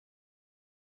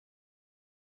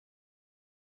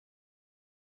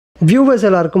Viewers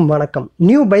எல்லாருக்கும் வணக்கம்.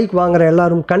 New bike வாங்குற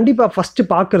எல்லாரும் கண்டிப்பா ஃபர்ஸ்ட்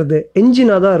பார்க்கறது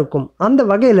என்ஜினா தான் இருக்கும். அந்த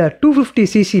வகையில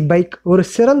 250cc பைக் ஒரு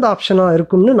சிறந்த ஆப்ஷனா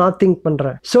இருக்கும்னு நான் திங்க்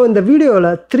பண்றேன். ஸோ இந்த வீடியோவில்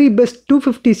 3 best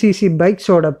 250cc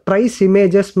பைக்ஸோட price,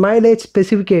 images, mileage,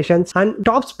 specifications and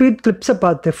top speed கிளிப்ஸை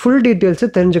பார்த்து ஃபுல் டீட்டெயில்ஸ்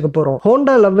தெரிஞ்சுக்க போறோம்.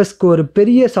 ஹோண்டா லவ்வர்ஸ்க்கு ஒரு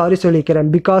பெரிய சாரி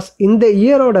சொல்லிக்கிறேன். பிகாஸ் இந்த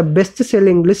இயரோட பெஸ்ட்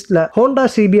செல்லிங் லிஸ்ட்ல ஹோண்டா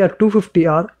CBR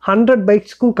 250R 100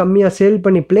 பைக்ஸ்க்கும் கம்மியா சேல்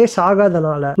பண்ணி பிளேஸ்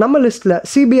ஆகாதனால நம்ம லிஸ்ட்ல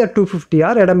CBR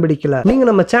 250R இடம் பிடிக்கல. நீங்க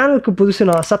நம்ம சேனலுக்கு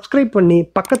புதுசுனா சப்ஸ்கிரைப் பண்ணி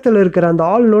பக்கத்துல இருக்கிற அந்த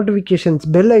ஆல் நோட்டிபிகேஷன்ஸ்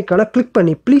பெல் ஐகானை கிளிக்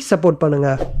பண்ணி ப்ளீஸ் சப்போர்ட் பண்ணுங்க.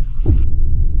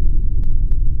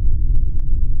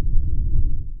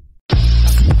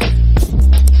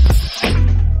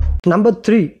 Number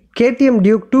 3, KTM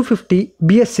Duke 250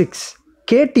 BS6.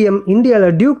 KTM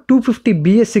இந்தியாவில் டியூக் 250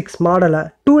 BS6 மாடலை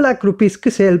 2 lakh rupeesக்கு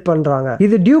சேல் பண்றாங்க.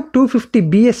 இது டியூக் 250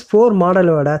 BS4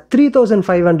 மாடலோட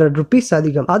 3500 rupees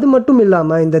அதிகம். அது மட்டும்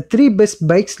இல்லாம இந்த 3 பெஸ்ட்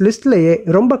பைக்ஸ் லிஸ்ட்லயே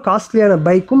ரொம்ப காஸ்ட்லியான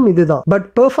பைக்கும் இதுதான். பட்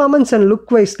பெர்ஃபார்மன்ஸ் அண்ட்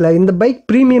லுக் வைஸ்ல இந்த பைக்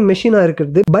பிரீமியம் மெஷினா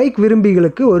இருக்கிறது பைக்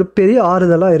விரும்பிகளுக்கு ஒரு பெரிய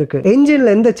ஆறுதலா இருக்கு.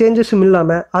 என்ஜின்ல எந்த சேஞ்சஸும்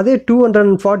இல்லாம அதே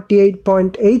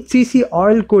 248.8cc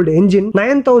oil cooled engine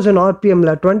 9000 RPMல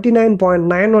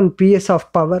 29.91 PS of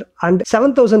power and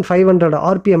 7500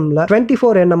 RPMல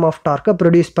 24 Nm of டார்க்கை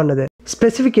produce பண்ணுது.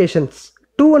 Specifications: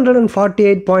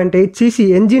 248.8cc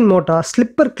engine motor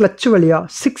slipper clutch வழியா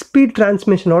 6 ஸ்பீட்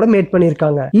டிரான்ஸ்மிஷனோட மேட்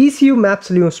பண்ணியிருக்காங்க. ECU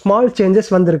மேப்ஸ்லயும் ஸ்மால்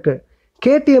சேஞ்சஸ் வந்திருக்கு.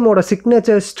 KTM ஓட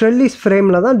சிக்னேச்சர் ஸ்ட்ரெல்லிஸ்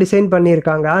ஃப்ரேம்ல தான் டிசைன்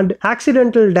பண்ணியிருக்காங்க அண்ட்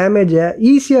ஆக்சிடென்டல் டேமேஜை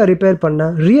ஈஸியா ரிப்பேர் பண்ண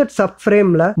ரியர் சப்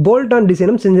ஃப்ரேம்ல போல்ட் ஆன்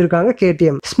டிசைனும் செஞ்சிருக்காங்க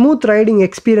KTM. ஸ்மூத் ரைடிங்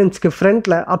எக்ஸ்பீரியன்ஸ்க்கு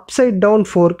ஃப்ரண்ட்ல upside down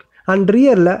fork and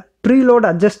ரியர்ல preload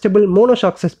adjustable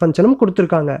monoshock சஸ்பென்ஷனும்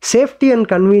கொடுத்துருக்காங்க. Safety and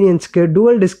கன்வீனியன்ஸ்க்கு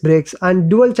twelve disk breaks and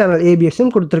twelve channel ABSம்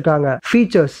கொடுத்துருக்காங்க.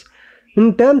 Features: in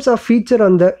terms of feature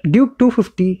அந்த Duke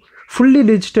 250 fully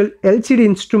digital LCD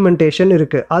instrumentation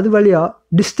இருக்கு. அது வழியா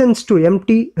distance to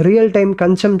empty, real time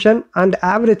consumption and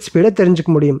average ஸ்பீடை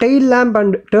தெரிஞ்சுக்க முடியும். Tail lamp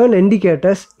and turn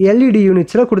indicators LED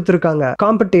யூனிட்ஸ்ல கொடுத்துருக்காங்க.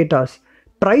 Competitors: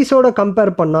 ப்ரைஸோட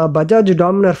compare பண்ணால் பஜாஜ்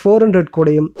டாமினர் 400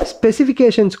 கூடயும்,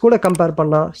 ஸ்பெசிஃபிகேஷன்ஸ் கூட கம்பேர்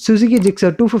பண்ணால் Suzuki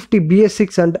Gixxer 250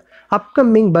 BS6 and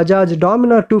upcoming Bajaj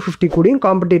Dominar 250 கூடயும்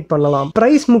காம்படேட் பண்ணலாம்.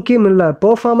 ப்ரைஸ் முக்கியம் இல்லை,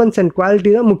 பெர்ஃபார்மன்ஸ் அண்ட்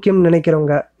குவாலிட்டி தான் முக்கியம்னு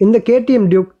நினைக்கிறவங்க இந்த KTM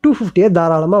டியூக் 250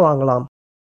 தாராளமாக வாங்கலாம்.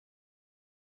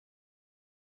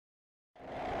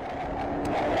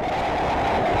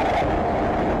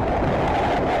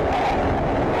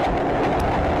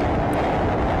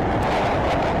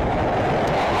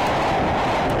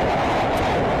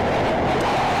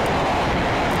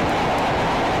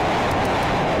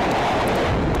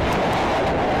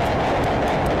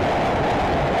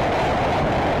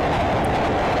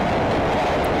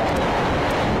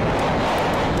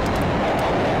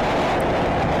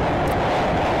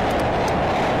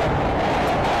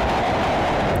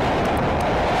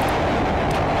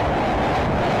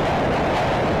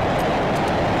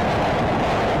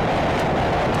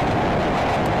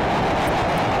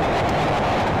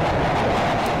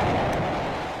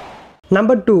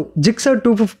 Number 2, Gixxer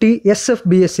 250 SF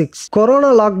BS6. Corona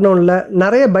லாக்டவுன்ல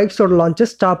நிறைய பைக்ஸோட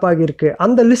லான்ச்சஸ் ஸ்டாப் ஆகியிருக்கு.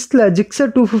 அந்த லிஸ்ட்ல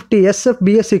ஜிக்ஸர் 250 SF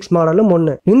BS6 மாடலும்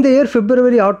ஒன்று. இந்த இயர்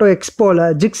பிப்ரவரி ஆட்டோ எக்ஸ்போல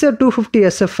ஜிக்ஸர் 250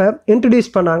 SF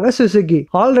இன்ட்ரடியூஸ் பண்ணாங்க சுசுகி.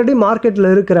 ஆல்ரெடி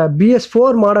மார்க்கெட்ல இருக்கிற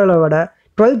BS4 மாடலை விட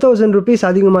 12,000 rupees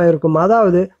அதிகமாக இருக்கும்.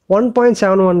 அதாவது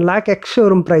 1.71 lakh எக்ஸ்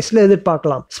ஷோரூம் பிரைஸ்ல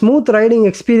எதிர்பார்க்கலாம். ஸ்மூத் ரைடிங்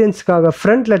எக்ஸ்பீரியன்ஸ்க்காக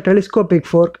ஃப்ரண்ட்ல telescopic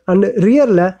fork and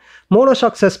ரியர்ல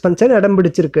monoshock suspension இடம்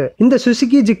பிடிச்சிருக்கு. இந்த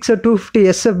Suzuki Gixxer 250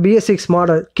 SF BS6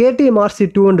 model KTM RC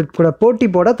 200 கூட போட்டி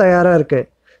போட தயாரா இருக்கு.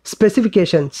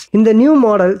 ஸ்பெசிஃபிகேஷன்ஸ்: இந்த நியூ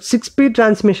மாடல் 6 ஸ்பீட்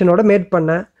டிரான்ஸ்மிஷனோட மேட்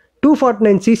பண்ண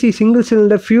 249cc single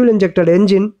cylinder fuel injected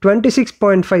engine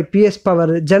 26.5 PS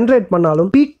power generate பண்ணாலும்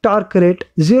பீக் டார்க் ரேட்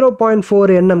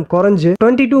 0.4 Nm குறைஞ்சு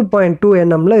 22.2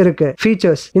 Nmல இருக்கு.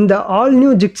 ஃபீச்சர்ஸ்: இந்த all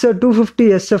new Gixxer 250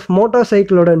 SF motor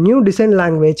சைக்கிளோட new design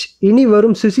language இனி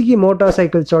வரும் சுசுகி மோட்டார்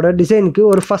சைக்கிள்ஸோட டிசைனுக்கு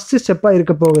ஒரு ஃபர்ஸ்ட் ஸ்டெப்பா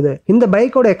இருக்க போகுது. இந்த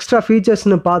பைக்கோட எக்ஸ்ட்ரா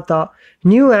ஃபீச்சர்ஸ்னு பார்த்தா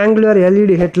new angular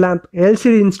LED headlamp,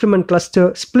 LCD instrument cluster,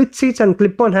 split seeds and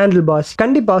clip on handle parse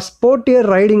கண்டிப்பா ஸ்போர்ட்டியர்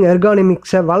ரைடிங்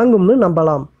எர்கானமிக்ஸை வழங்கும்னு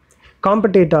நம்பலாம்.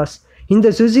 காம்படேட்டர்ஸ்: இந்த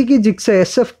Suzuki Gixxer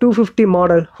SF 250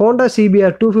 model Honda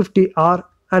CBR 250R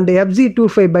and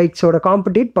FZ25 பைக்ஸோட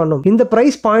காம்படேட் பண்ணும். இந்த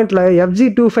பிரைஸ் பாயிண்ட்ல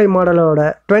FZ25 மாடலோட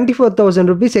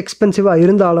 24,000 rupees எக்ஸ்பென்சிவா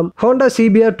இருந்தாலும் ஹோண்டா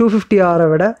CBR 250R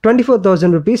விட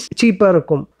 24,000 rupees சீப்பா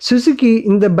இருக்கும். சுசுகி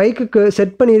இந்த பைக்குக்கு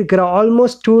செட் பண்ணியிருக்கிற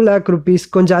ஆல்மோஸ்ட் 2 lakh rupees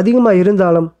கொஞ்சம் அதிகமா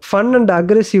இருந்தாலும் ஃபன் அண்ட்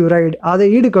அக்ரெசிவ் ரைடு அதை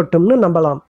ஈடுகட்டும்னு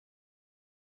நம்பலாம்.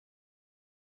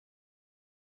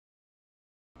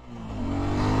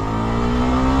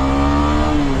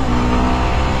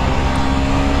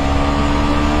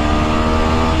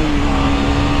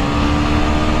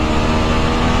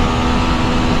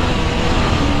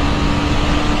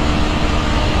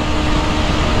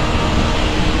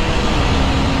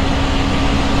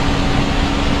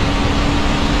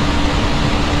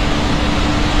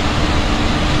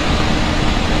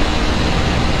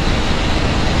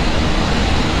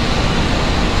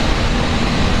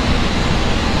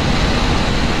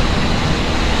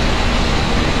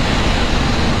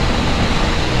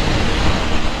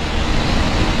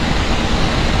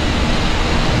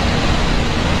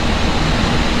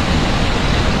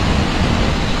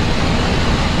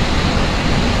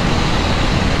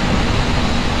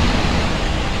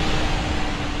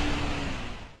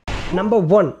 Number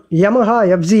 1 Yamaha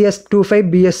FZS 25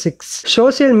 BS6.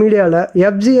 Social மீடியால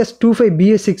FZS 25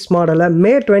 BS6 மாடலை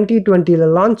மே 2020ல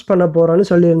லான்ச் பண்ண போறோம்னு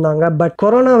சொல்லியிருந்தாங்க. But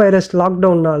corona virus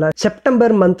லாக்டவுன்னால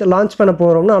September month launch பண்ண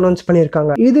போறோம்னு அனௌன்ஸ்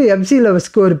பண்ணியிருக்காங்க. இது FZ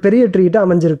லவர்ஸ்க்கு ஒரு பெரிய ட்ரீட்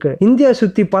அமைஞ்சிருக்கு. இந்தியா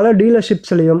சுத்தி பல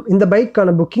டீலர்ஷிப்ஸ்லயும் இந்த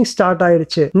பைக்கான புக்கிங் ஸ்டார்ட்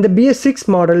ஆயிடுச்சு. இந்த BS6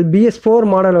 மாடல் BS4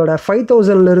 மாடலோட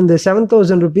 5000ல இருந்து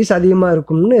 7000 rupees அதிகமா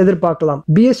இருக்கும்னு எதிர்பார்க்கலாம்.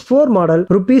 BS4 model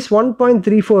rupees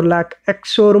 1.34 lakh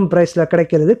X showroom பிரைஸ்ல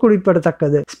கிடைக்கிறது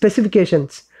குறிப்பிடத்தக்கது.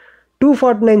 Specifications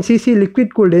 249cc liquid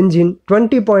cooled engine,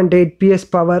 20.8 PS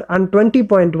power and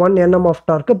 20.1 Nm of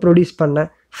torque produce பண்ண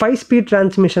 5-speed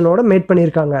டிரான்ஸ்மிஷனோட மேட்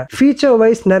பண்ணியிருக்காங்க. ஃபீச்சர்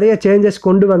வைஸ் நிறைய சேஞ்சஸ்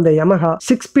கொண்டு வந்த Yamaha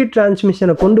 6-speed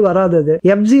டிரான்ஸ்மிஷனை கொண்டு வராதது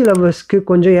FZ லவர்ஸ்க்கு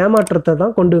கொஞ்சம் ஏமாற்றத்தை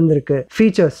தான் கொண்டு வந்திருக்கு.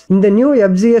 ஃபீச்சர்ஸ் இந்த நியூ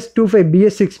FZS 25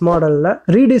 BS6 மாடல்ல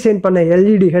ரீடிசைன் பண்ண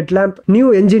LED ஹெட்லாம்ப், நியூ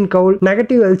என்ஜின் கவுல்,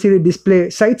 negative LCD display,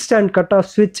 side stand cut off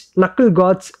ஸ்விட்ச், knuckle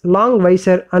cards, long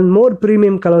visor and more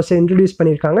premium கலர்ஸை introduce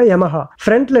பண்ணியிருக்காங்க Yamaha.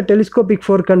 ஃப்ரண்ட்ல telescopic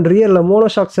fork and ரியர்ல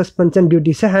monoshock suspension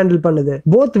டியூட்டிஸை handle பண்ணுது.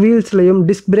 Both வீல்ஸ்லயும்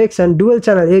disk breaks and twelve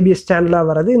channel ABS ஸ்டாண்டர்டா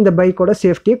வர இந்த பைக்கோட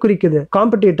சேஃப்டியை குறிக்குது.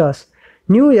 Competitors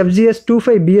new FZS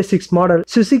 25 BS6 model,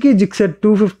 Suzuki Gixxer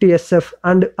 250 SF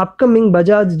and upcoming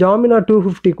Bajaj Dominar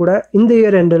 250 கூட இந்த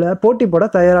year எண்டில் போட்டி போட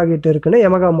தயாராகிட்டு இருக்குன்னு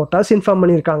Yamaha மோட்டார்ஸ் இன்ஃபார்ம்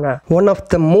பண்ணியிருக்காங்க. One of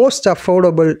the most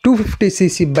affordable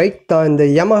 250cc bike தான் இந்த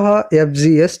Yamaha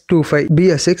FZS 25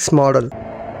 BS6 model.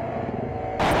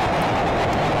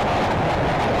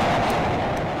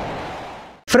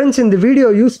 Friends, இந்த வீடியோ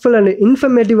யூஸ்ஃபுல் அண்ட்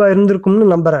இன்ஃபர்மேட்டிவாக இருந்திருக்கும்னு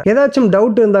நம்புறேன். ஏதாச்சும்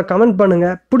டவுட் இருந்தால் கமெண்ட் பண்ணுங்க.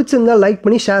 பிடிச்சிருந்தா லைக்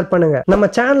பண்ணி ஷேர் பண்ணுங்க. நம்ம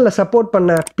சேனலை சப்போர்ட்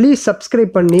பண்ண ப்ளீஸ்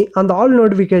சப்ஸ்கிரைப் பண்ணி அந்த ஆல்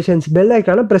நோட்டிஃபிகேஷன்ஸ் பெல்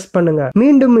ஐக்கானை பிரஸ் பண்ணுங்க.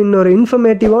 மீண்டும் இன்னொரு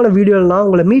இன்ஃபர்மேட்டிவான வீடியோவில் நான்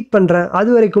உங்களை மீட் பண்றேன்.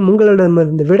 அது வரைக்கும்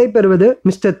உங்களிடமிருந்து விடைபெறுவது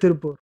மிஸ்டர் திருப்பூர்.